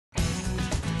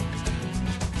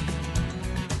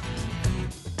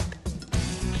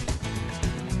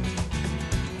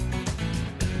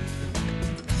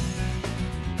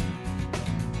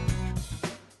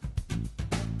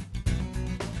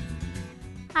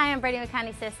Hi, I'm Brittany with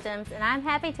Condi Systems, and I'm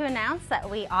happy to announce that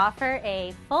we offer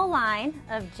a full line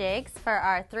of jigs for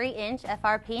our 3-inch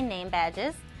FRP name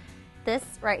badges. This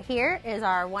right here is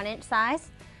our 1-inch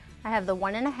size. I have the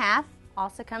 1.5,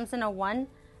 also comes in a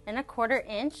 1.25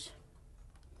 inch.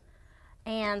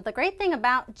 And the great thing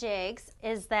about jigs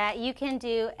is that you can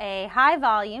do a high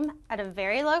volume at a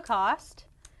very low cost.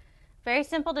 Very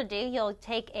simple to do. You'll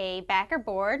take a backer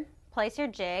board, place your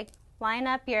jig, line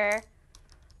up your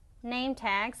name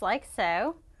tags like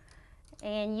so,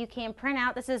 and you can print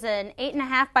out. This is an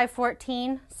 8.5 by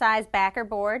 14 size backer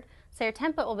board, so your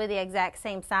template will be the exact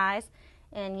same size,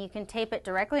 and you can tape it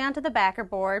directly onto the backer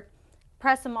board,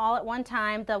 press them all at one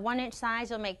time. The 1-inch size,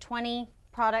 you'll make 20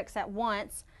 products at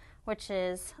once, which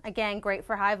is again great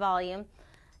for high volume,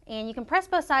 and you can press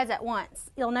both sides at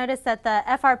once. You'll notice that the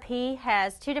FRP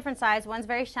has two different sides. One's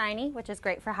very shiny, which is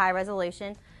great for high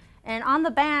resolution, and on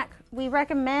the back we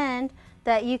recommend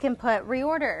that you can put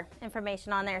reorder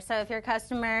information on there. So if your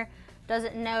customer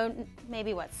doesn't know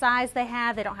maybe what size they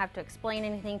have, they don't have to explain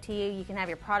anything to you. You can have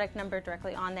your product number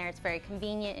directly on there. It's very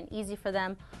convenient and easy for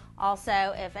them.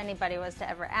 Also, if anybody was to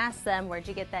ever ask them, where'd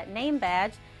you get that name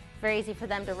badge? Very easy for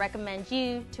them to recommend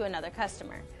you to another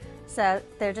customer. So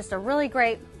they're just a really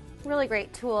great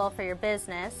tool for your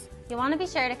business. You'll want to be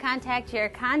sure to contact your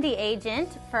Condi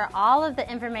agent for all of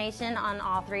the information on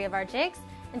all 3 of our jigs,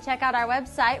 and check out our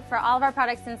website for all of our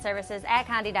products and services at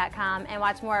Condi.com, and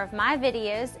watch more of my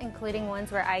videos, including ones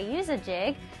where I use a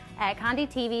jig, at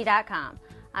CondiTV.com.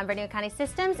 I'm Brittany with Condi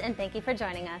Systems, and thank you for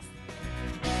joining us.